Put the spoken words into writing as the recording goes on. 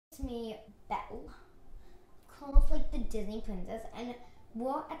me, Belle, kind of like the Disney princess, and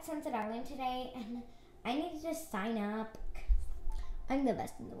we're at Sunset Island today, and I needed to sign up. I'm the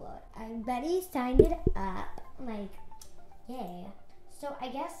best in the world. I already signed it up. Like, yeah. So I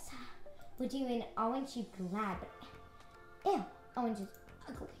guess we're doing orange you glad, but ew, orange is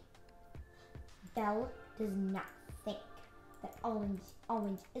ugly. Belle does not think that orange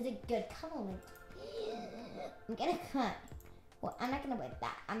is a good color. Like, I'm gonna cut. Well, I'm not gonna wear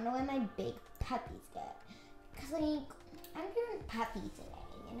that. I'm gonna wear my big puppy skirt. Cause like, I'm doing puppy today,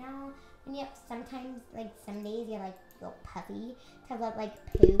 you know? And yep, sometimes, like some days you're like, you're puppy. Cause I like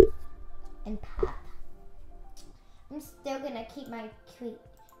poop and pup. I'm still gonna keep my cute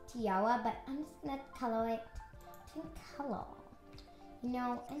tiara, but I'm just gonna color it to color. You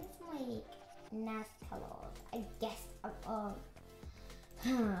know, and it's like nice colors. I guess I'm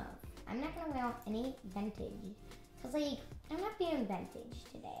not gonna wear any vintage. Cause like, I'm not feeling vintage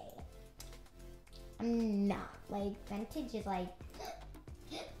today. I'm not. Like, vintage is like,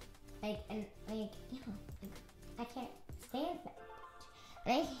 and like, you know, like, I can't stand vintage.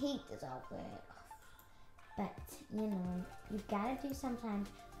 And I hate this outfit. But, you know, you gotta do sometimes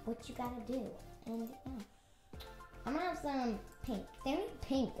what you gotta do. And, yeah. I'm gonna have some pink. They need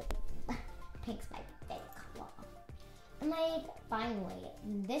pink. Pink's my favorite color. And like, finally,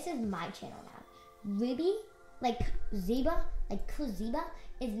 this is my channel now. Ruby, like Zeba, like Zeba,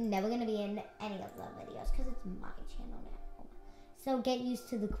 is never gonna be in any of the videos because it's my channel now. So get used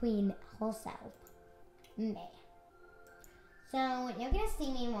to the queen herself, me. So you're gonna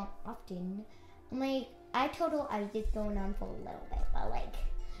see me more often. And like, I told her I was just going on for a little bit, but like,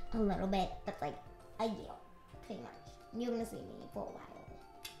 a little bit, but like a year, pretty much. You're gonna see me for a while.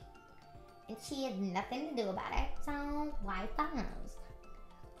 And she has nothing to do about it, so why fuss?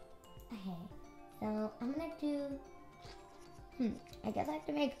 Okay, so I'm gonna do, I guess I have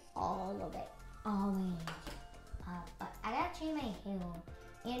to make all of it orange. But I gotta change my hair,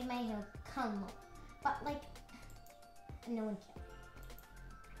 and my hair color. But like, no one cares.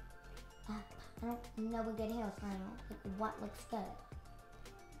 I don't know a good hairstyle. Like, what looks good?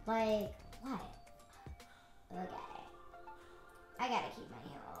 Like, what? Okay. I gotta keep my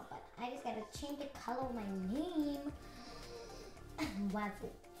hair on, but I just gotta change the color of my name. What's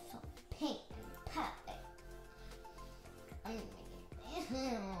it? So pink and perfect. I'm gonna make it.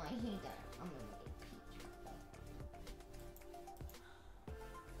 Oh, I hate that. I'm gonna make it peach color.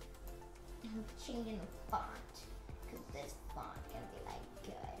 I'm changing the font, because this font is gonna be like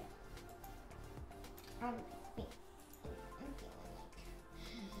good. I'm feeling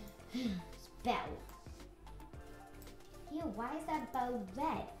like spell. Ew, why is that bow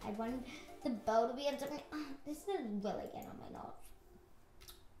red? I want the bow to be a different. Oh, this is really getting on my nose.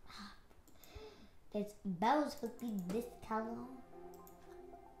 This bow's supposed to be this color.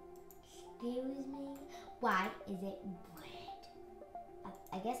 Excuse me. Why is it red?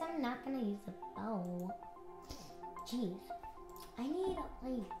 I guess I'm not gonna use the bow. Jeez, I need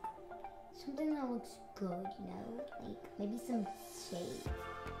like something that looks good, you know, like maybe some shade.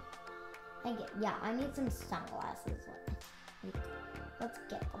 Yeah, I need some sunglasses. Like, let's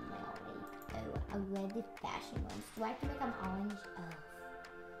get them now. Like, a red fashion ones. Do I have to make them orange? Oh.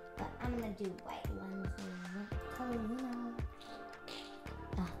 But I'm gonna do white ones. Color, you know.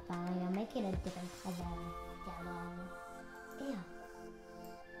 Oh, fine. I'll make it a different color. Yellow. Ew.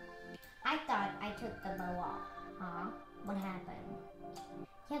 I thought I took the bow off. Huh? What happened?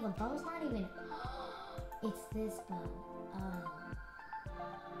 Yeah, the bow's not even. It's this bow. Oh.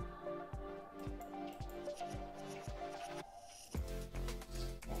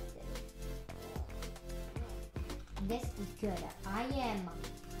 This is good. I am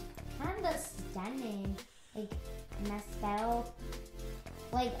kind of stunning. Like, mascara.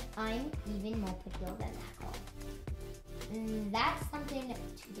 Like, I'm even more prettier than that girl. That's something to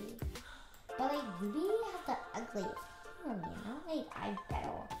do. But like, Ruby has the ugliest hair, you know? Like, I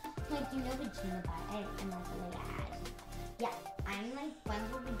better. Like, you know Regina, but I'm also like ass. Yeah, I'm like friends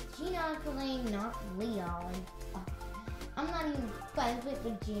with Regina because I'm not Leo. And, I'm not even friends with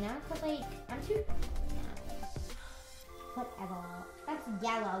Regina because like, I'm too. Whatever. That's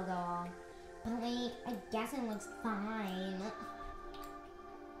yellow though. But like, I guess it looks fine.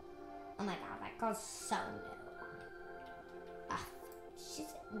 Oh my god, that girl's so new.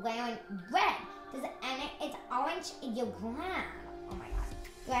 She's wearing red. And it's orange and you're glad. Oh my god.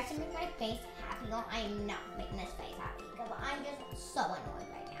 Do I have to make my face happy or I'm not making this face happy? Because I'm just so annoyed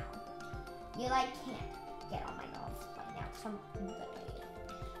right now. You like can't get on my nerves right now. So I'm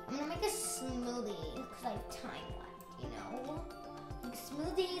gonna make a smoothie because I have time left. You know, like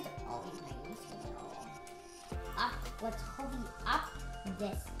smoothies always make me feel let's hurry up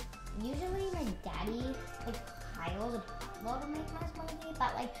this usually my daddy like hires a butler to make my smoothie,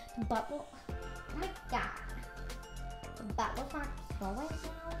 but like the butler, oh my god, the butler's not here right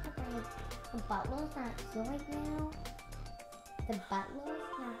now. Like, the butler's not here right now. The butler's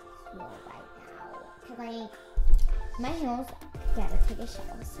not here right now. Cause like my hair's gotta take a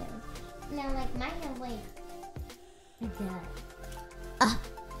shower soon. Now like my hair like done.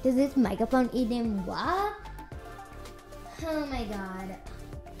 Does this microphone even work? Oh my god.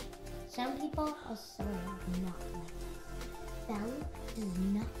 Some people are so not like this. Belle does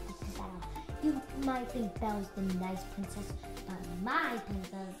not like this at all. You might think Belle's the nice princess, but my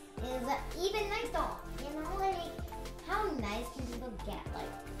princess is even nicer. You know, like, how nice can people get?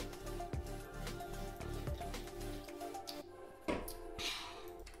 Like,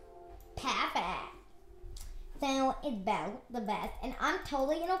 perfect. So it's Belle the best, and I'm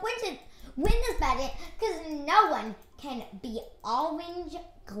totally gonna win this pageant because no one can be orange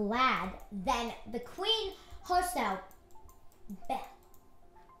glad than the queen herself, Belle.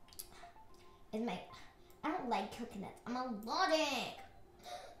 I don't like coconuts. I'm allergic.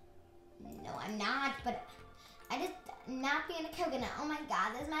 No, I'm not, but I just not being a coconut. Oh my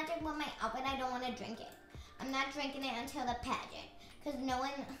god, there's magic with my outfit. I don't want to drink it. I'm not drinking it until the pageant because no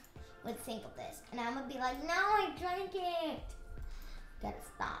one would think of this. And I'm going to be like, no, I drank it. Gotta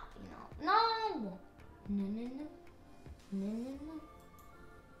stop, you know. No. No.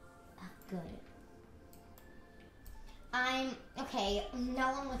 Good. Okay,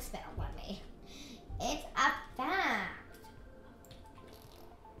 no one looks better than me. It's a fact.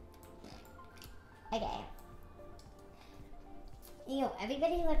 Okay.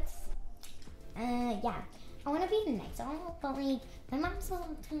 Everybody looks, yeah. I want to be nicer, but like, my mom's a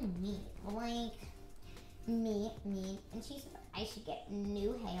little too mean. Like, mean, and she said I should get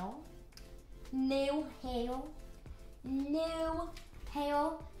new hair. New hair.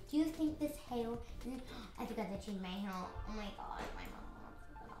 Do you think this hair is, I forgot to change my hair. Oh my god, my mom.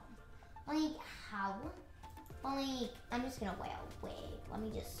 Like, how? Like, I'm just gonna wear a wig. Let me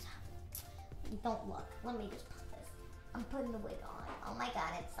just, don't look. Let me just put this. I'm putting the wig on. Oh my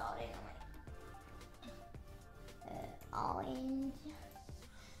god, it's starting. Orange.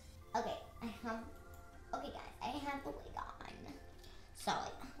 Okay, okay guys, I have the wig on.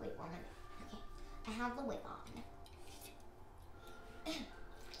 Sorry, wait 1 minute. Okay, I have the wig on.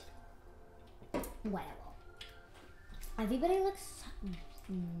 Whatever. Everybody looks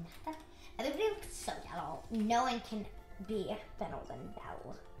so yellow. No one can be better than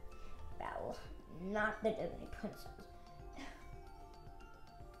Belle. Belle, not the Disney princess.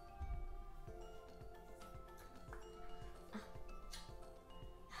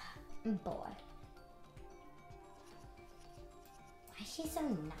 Boy. Why is she so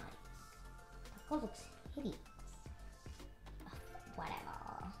nice? That girl looks hideous. Whatever.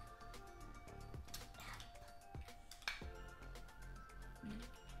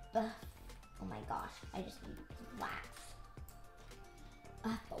 Oh my gosh, I just need wax.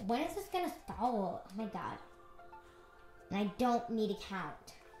 But when is this gonna start? Oh my god. And I don't need to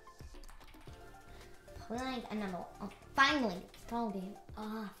count. Probably like another. Oh, finally, it's started.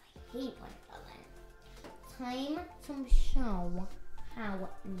 Oh, I hate when it doesn't. Time to show how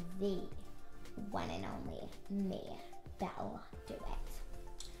the one and only me, Belle, do it.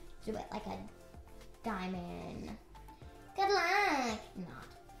 Do it like a diamond. Good luck! Not.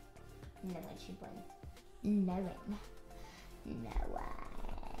 No one should win. No one. No one.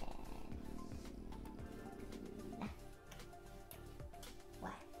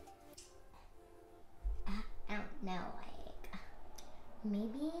 What? I don't know, like,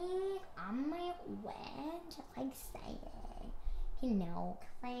 maybe I might win, just like say it. You know,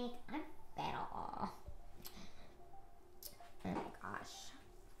 'cause, like, I'm better. Oh my gosh.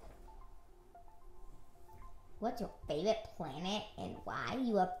 What's your favorite planet and why?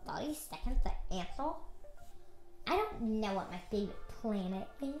 You have 30 seconds to answer. I don't know what my favorite planet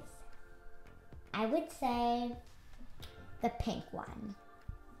is. I would say the pink one.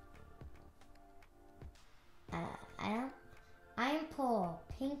 I'm for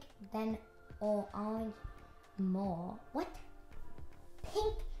pink, then or orange more. What?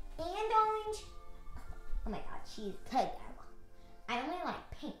 Pink and orange? Oh my god, she's good. I only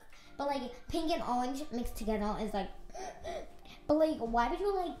like pink. But like pink and orange mixed together is like, but like why would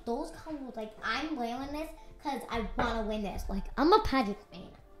you like those colors? Like I'm wearing this because I want to win this. Like I'm a pageant queen.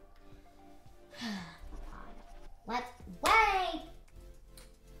 Let's wait.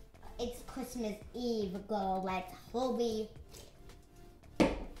 It's Christmas Eve, girl. Let's hurry.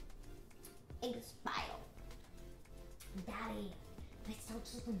 Inspired. Daddy, my soul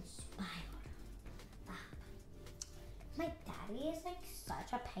just inspired. My daddy is like such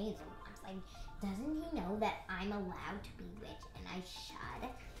such a pain sometimes. Like, doesn't he know that I'm allowed to be rich and I should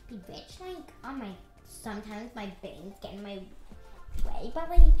be rich? Like, sometimes my bangs get in my way, but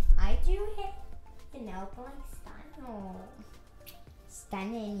like, I do it, you know, for like style.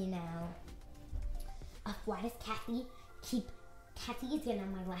 Stunning, you know. Why does Kathy is getting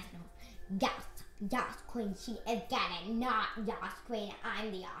on my last note? Yas Queen, she is getting, not Yas Queen,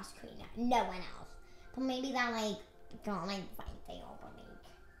 I'm the Yas Queen, no one else. But maybe that like, gonna like fight they over me.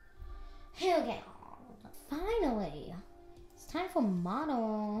 He'll get on. Finally, it's time for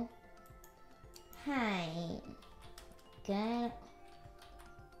model. Hi. Good.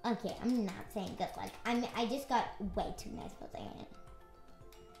 Okay, I'm not saying good luck. I just got way too nice for saying it.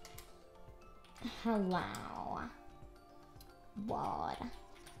 Hello. What?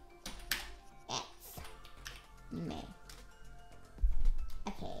 It's me.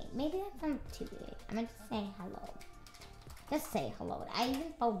 Okay, maybe that's not too weird. I'm gonna just say hello. Just say hello. I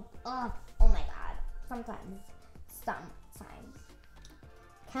even oh my god. Sometimes.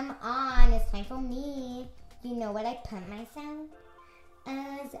 Come on, it's time for me. You know what I put myself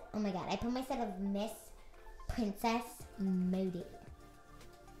as? Oh my god, I put myself as Miss Princess Moody.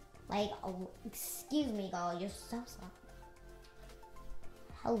 Like, oh, excuse me, girl, you're so soft.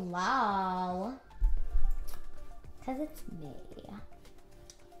 Hello? Cause it's me.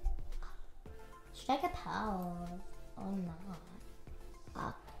 Should I get pose or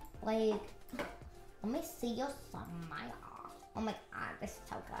not? Like, let me see your smile. Oh my god, this is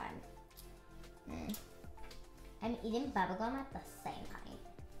so good. I'm eating bubblegum at the same time.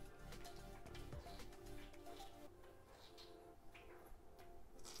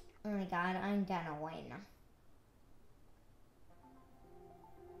 Oh my god, I'm gonna win.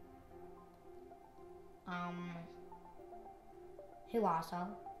 Who also?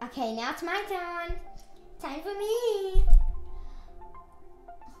 Okay, now it's my turn. Time for me.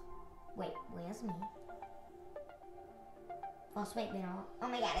 Wait, where's me? Oh, wait, no. Oh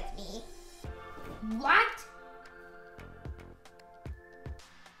my god, it's me. What?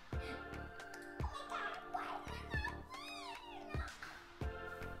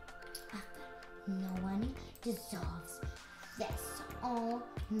 No one deserves this. Oh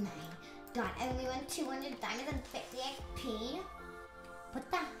my god, I only won 200 diamonds and 50 XP? What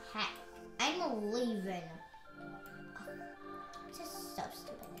the heck? I'm leaving. This is so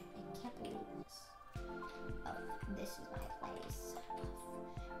stupid. I can't believe this. Oh, this is my place.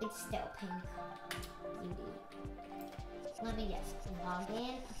 It's still pink. Beauty. Let me just log in.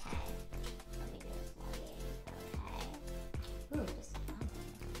 Okay. Let me just log in. Okay. Ooh, just log in.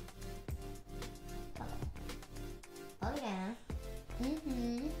 Okay. Oh yeah.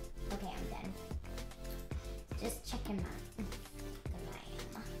 Okay, I'm done. Just checking my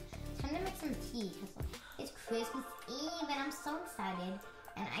time to make some tea because it's Christmas Eve and I'm so excited.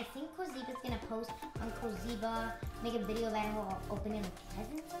 And I think Koziba's gonna post on Koziba, make a video about her opening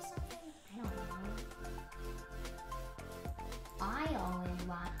presents or something. I don't know. I always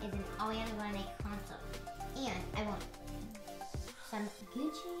want is an Ariana Grande concert, and I want some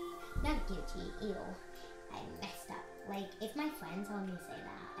Gucci, not Gucci. Ew, I messed up. Like if my friends told me to say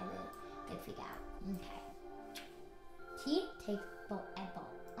that, I would freak out. Okay. Tea takes forever.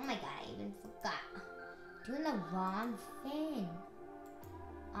 Oh my god, I even forgot. Doing the wrong thing.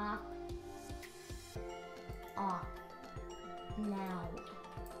 Off. Now.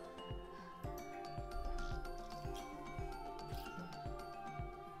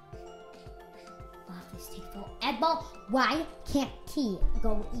 Wow, this takes forever. Why can't tea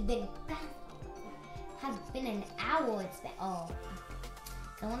go even faster? Has been an hour. It's been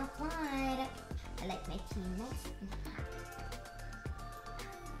don't wanna fight. I like my tea nice and hot.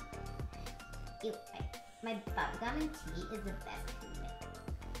 Ew, my bubblegum and tea is the best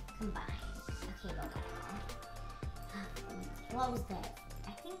combined. Okay, go whatever. Close this. I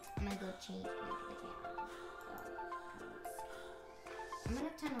think I'm gonna go change the camera. I'm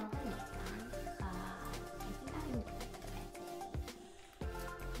gonna turn off the makeup. I think I'm gonna do the right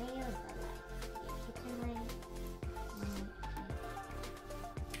thing. Where's the light? The kitchen light.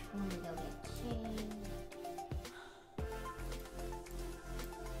 I'm gonna go get changed.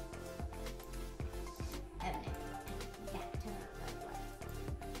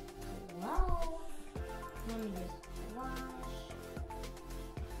 Let me just wash.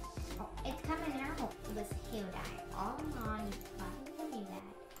 Oh, it's coming out. This hair dye all on. You probably gonna do that.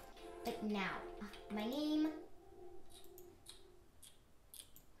 But now, my name.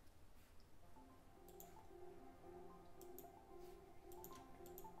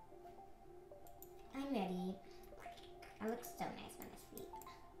 I'm ready. I look so nice when I sleep.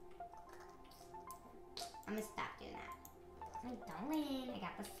 I'm gonna stop doing that. My darling, I got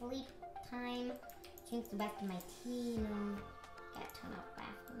sleep time. Drink the rest of my tea, you know. Gotta turn off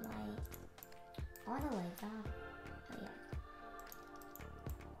bathroom light. All the lights off. Oh yeah.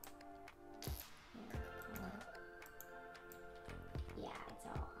 Yeah, it's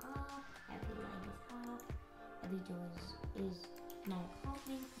all off. Every light is off. Every door is my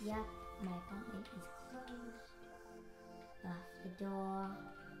apartment. Yeah, my apartment is closed. Lock the door.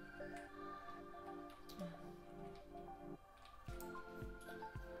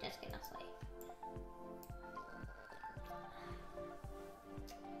 Just gonna sleep.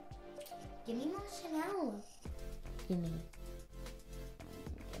 Give me more Chanel. Give me more.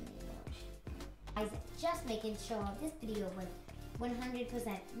 I was just making sure this video was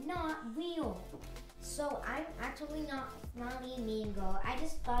 100% not real. So I'm actually not Molly and Mean Girl. I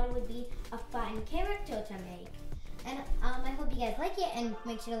just thought it would be a fun character to make. And I hope you guys like it, and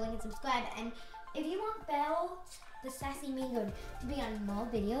make sure to like and subscribe. And if you want Belle, the sassy Mean Girl, to be on more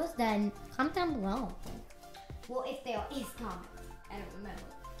videos, then comment down below. Well, if there is comments, I don't remember.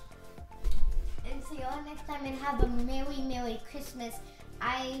 And see you all next time, and have a Merry Christmas.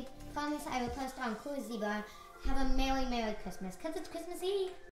 I promise I will post on Cozy, but have a Merry Christmas, because it's Christmas Eve.